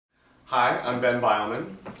Hi, I'm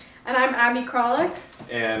Beilman. And I'm Abigel Kralik.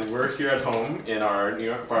 And we're here at home in our New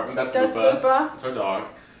York apartment. That's Lupa. That's our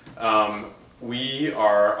dog. We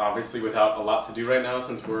are obviously without a lot to do right now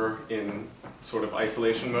since we're in sort of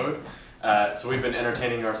isolation mode. So we've been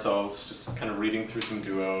entertaining ourselves, just kind of reading through some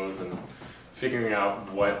duos and figuring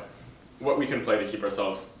out what we can play to keep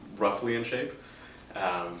ourselves roughly in shape.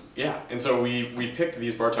 And so we picked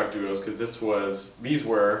these Bartók duos because these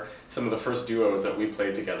were some of the first duos that we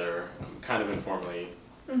played together, kind of informally,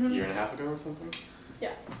 a year and a half ago or something.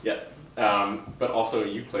 Yeah. Yeah. But also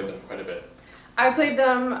you've played them quite a bit. I played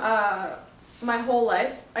them my whole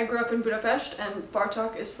life. I grew up in Budapest, and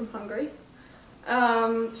Bartók is from Hungary.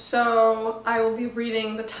 So I will be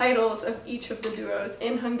reading the titles of each of the duos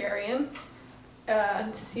in Hungarian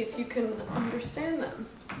and see if you can understand them.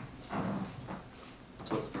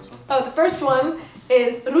 So what's the first one? Oh, the first one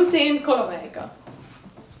is Rutin Kolomejka.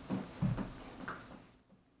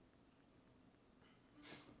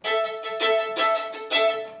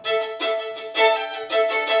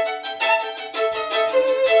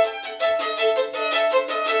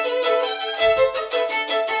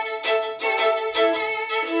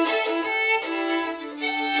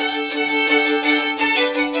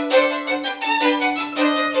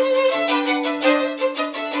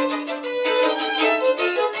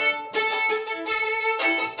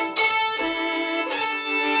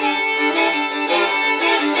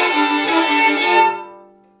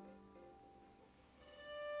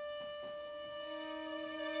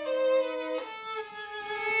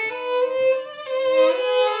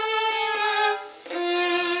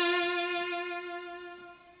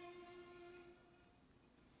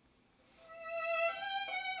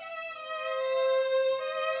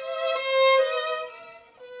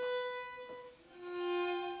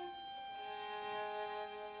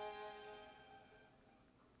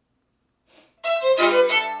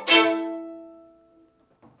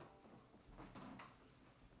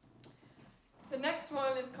 The next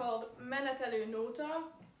one is called Menetelő Nóta,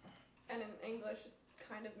 and in English it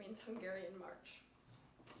kind of means Hungarian march.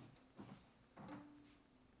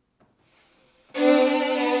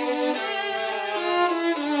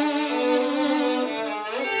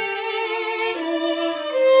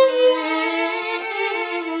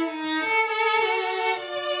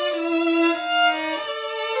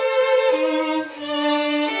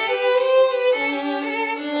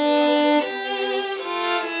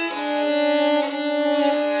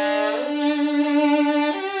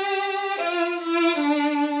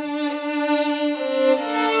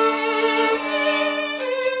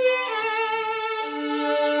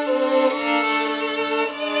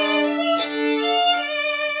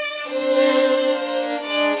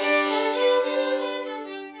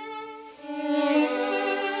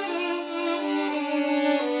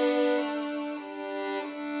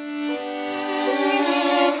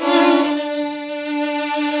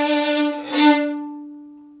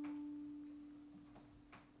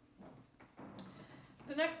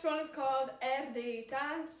 The next one is called Erdélyi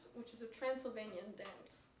Tánc, which is a Transylvanian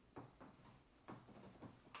dance.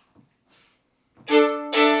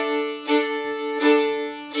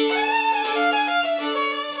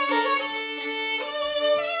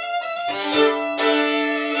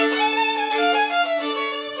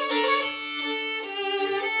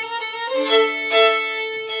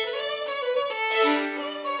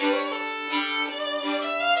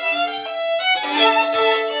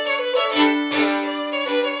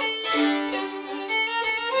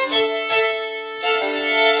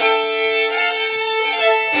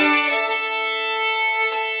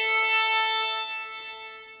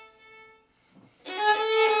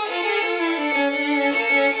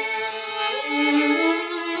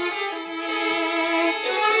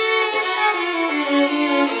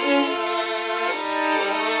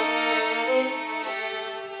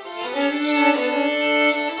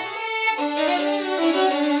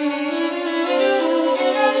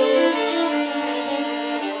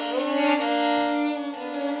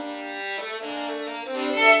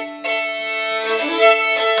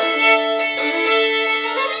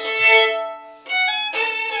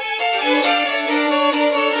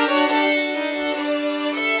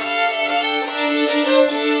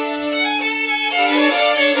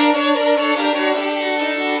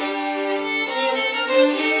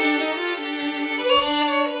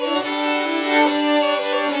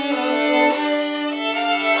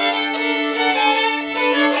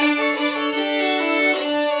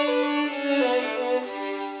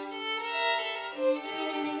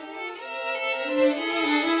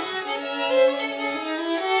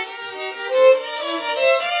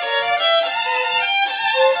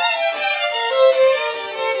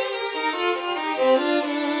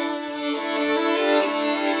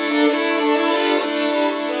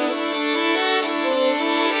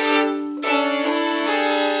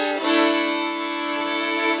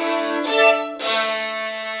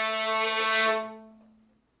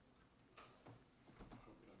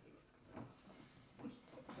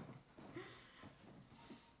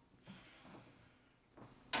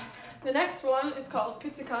 The next one is called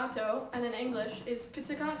pizzicato, and in English is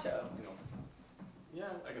pizzicato. No. Yeah,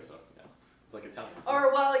 I guess so. Yeah, it's like Italian.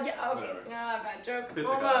 Or well, yeah. Whatever. Bad joke.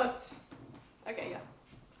 Pizzicato. Almost. Okay, yeah.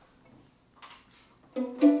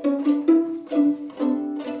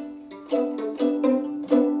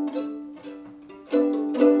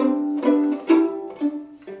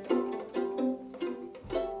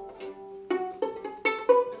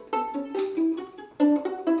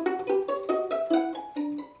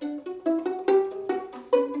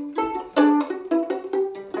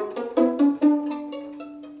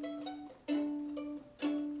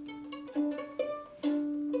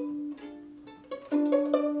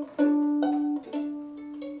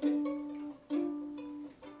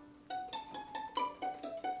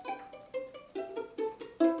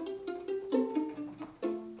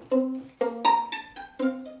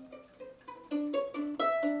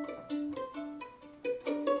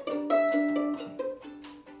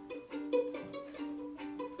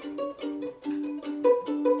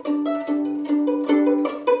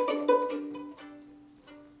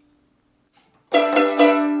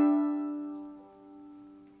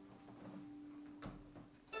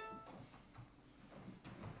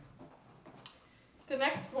 The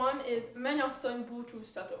next one is Menyasszony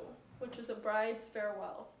búcsúztató, which is a bride's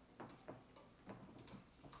farewell.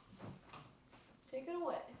 Take it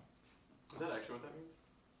away. Is that actually what that means?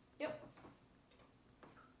 Yep.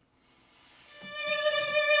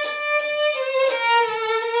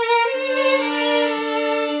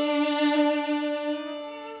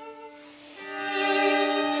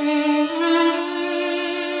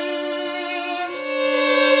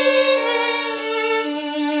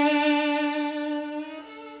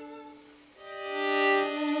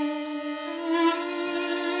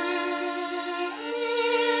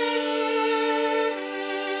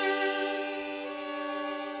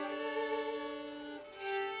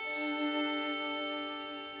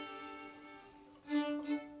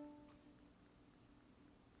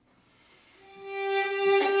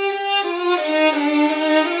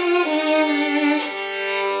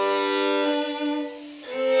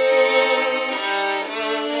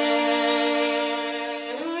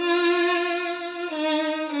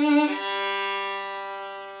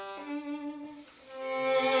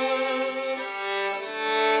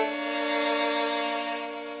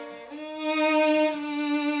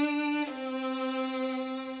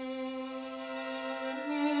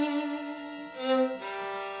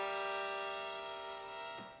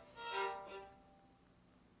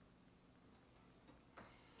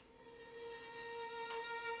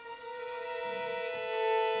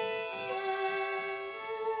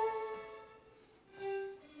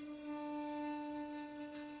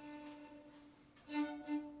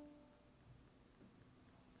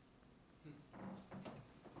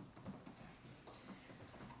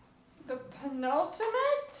 The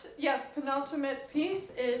penultimate piece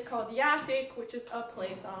is called Játék, which is a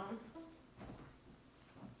play song.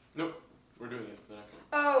 Nope, we're doing it the next one.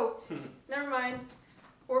 Oh, never mind.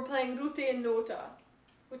 We're playing Ruthén Nota,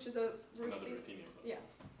 which is a Another Ruthenian song. Yeah.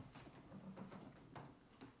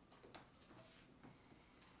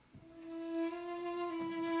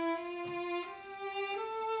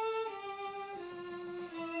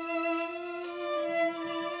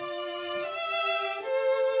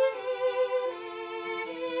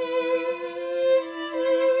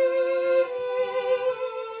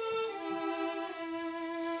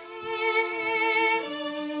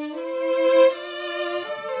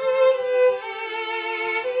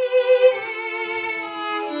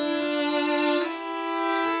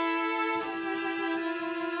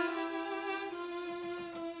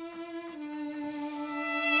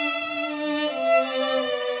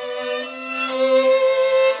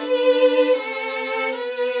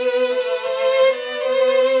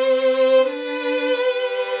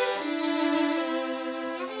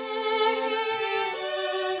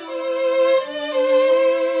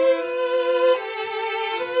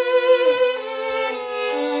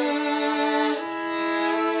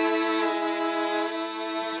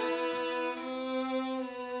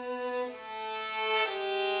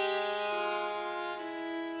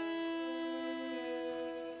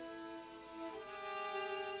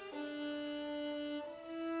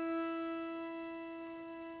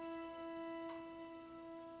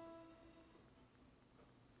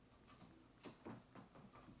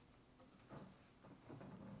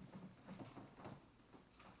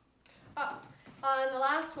 And the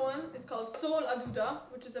last one is called Sol Aduda,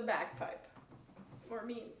 which is a bagpipe, or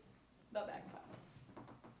means the bagpipe.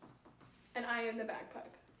 And I am the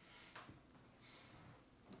bagpipe.